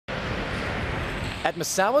At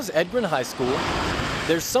Misawa's Edgren High School,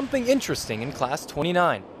 there's something interesting in Class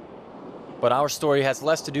 29. But our story has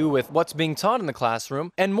less to do with what's being taught in the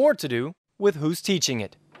classroom and more to do with who's teaching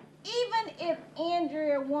it. Even if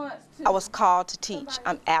Andrea wants to... I was called to teach.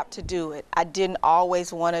 I'm apt to do it. I didn't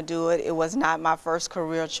always want to do it. It was not my first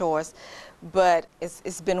career choice, but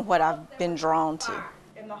it's been what I've been drawn to.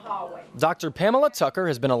 Dr. Pamela Tucker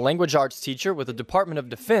has been a language arts teacher with the Department of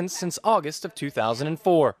Defense since August of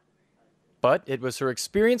 2004. But it was her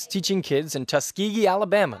experience teaching kids in Tuskegee,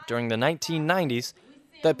 Alabama during the 1990s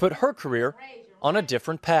that put her career on a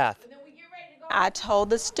different path. I told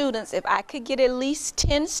the students if I could get at least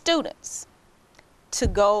 10 students to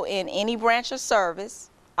go in any branch of service,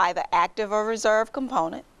 either active or reserve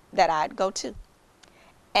component, that I'd go to.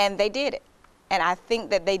 And they did it. And I think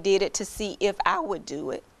that they did it to see if I would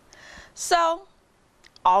do it. So,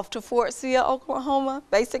 off to Fort Sill, Oklahoma,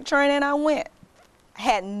 basic training I went. I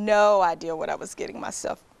had no idea what I was getting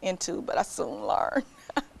myself into, but I soon learned.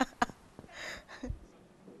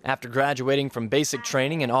 After graduating from basic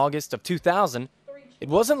training in August of 2000, it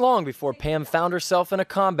wasn't long before Pam found herself in a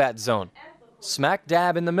combat zone, smack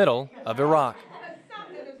dab in the middle of Iraq.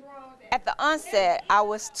 At the onset, I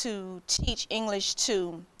was to teach English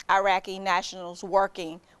to Iraqi nationals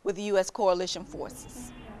working with U.S. coalition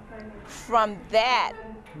forces. From that,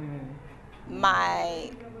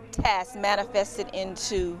 my task manifested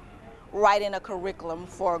into writing a curriculum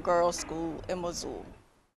for a girls' school in Mosul.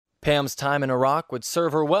 Pam's time in Iraq would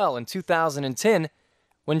serve her well in 2010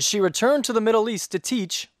 when she returned to the Middle East to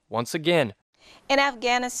teach once again. In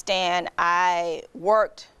Afghanistan, I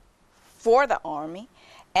worked for the Army,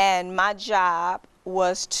 and my job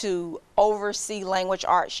was to oversee language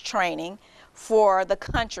arts training for the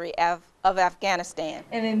country of Afghanistan.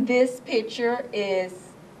 And in this picture is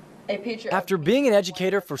a picture After being an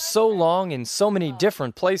educator for so long in so many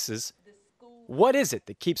different places, what is it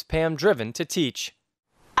that keeps Pam driven to teach?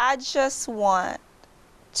 I just want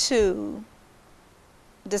to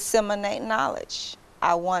disseminate knowledge.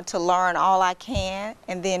 I want to learn all I can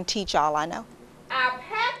and then teach all I know. Our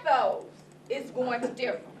pathos is going to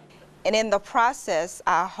differ. And in the process,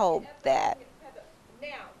 I hope that Now,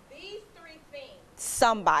 these three things.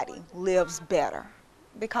 somebody lives better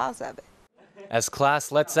because of it. As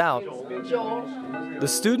class lets out, the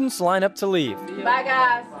students line up to leave, Bye,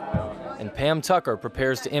 guys. and Pam Tucker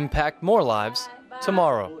prepares to impact more lives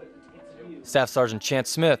tomorrow. Staff Sergeant Chance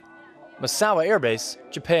Smith, Misawa Air Base,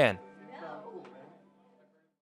 Japan.